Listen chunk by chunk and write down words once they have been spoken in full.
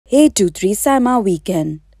823 SIIMA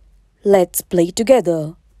weekend. Let's play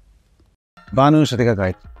together. Bhanu Shruthika,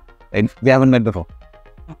 Gayathri. We haven't met before.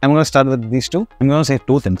 I'm going to start with these two. I'm going to say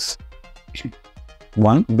two things.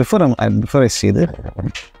 One, before I say this,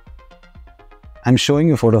 I'm showing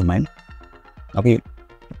you a photo of mine. Okay,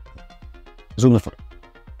 zoom the photo.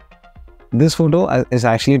 This photo is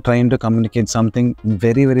actually trying to communicate something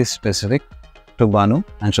very, very specific to Bhanu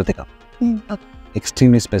and Shruthika. Okay.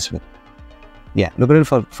 Extremely specific. Yeah, look at it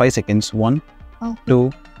for 5 seconds. 1,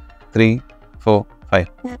 2, 3, 4, 5.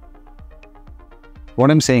 Yeah. What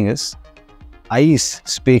I'm saying is, eyes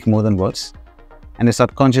speak more than words, and the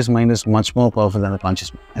subconscious mind is much more powerful than the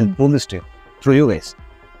conscious mind. I'll prove this to you, through you guys,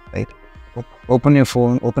 right? Open your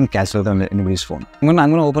phone, open calculator on anybody's phone. I'm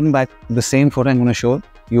gonna open back the same photo. I'm gonna show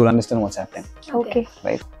you will understand what's happening. Okay.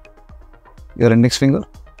 Right? Your index finger,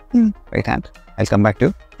 right hand. I'll come back to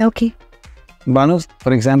you. Okay. Bhanu,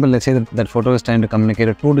 for example, let's say that photo is trying to communicate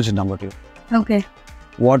a 2-digit number to you. Okay.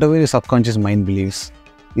 Whatever your subconscious mind believes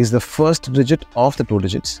is the first digit of the 2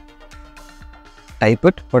 digits. Type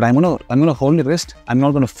it, but I'm gonna hold your wrist. I'm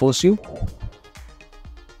not gonna force you.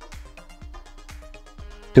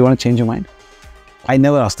 Do you want to change your mind? I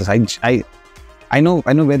never asked this. I know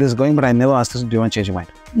where this is going, but I never asked this. Do you want to change your mind?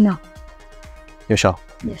 No. You're sure?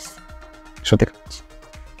 Yes. Shruthika.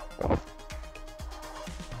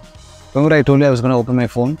 Remember I told you I was going to open my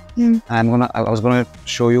phone and I was going to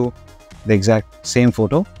show you the exact same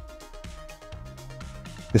photo.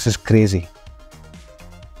 This is crazy.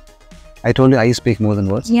 I told you I speak more than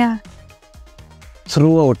words. Yeah.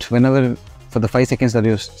 Throughout, whenever, for the 5 seconds that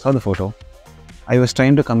you saw the photo, I was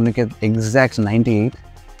trying to communicate exact 98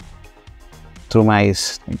 through my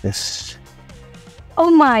eyes, like this.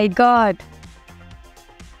 Oh my God.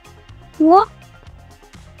 What?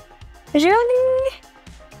 Really?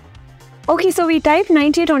 Okay, so we typed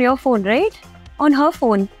 98 on your phone, right? On her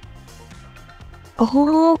phone.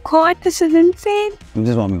 Oh God, this is insane. I'm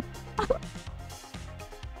just warming up.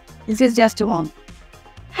 This is just warm.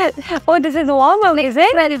 Oh, this is warm, is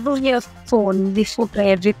it? Where is your phone? This will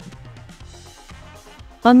play everything.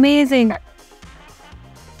 Amazing.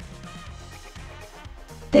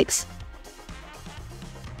 Thanks.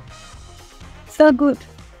 So good.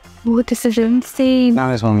 Oh, this is insane.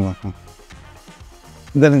 Now it's warming up.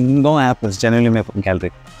 There is no app, it's generally my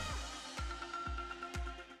gallery.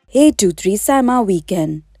 823 SIIMA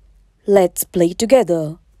weekend. Let's play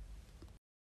together.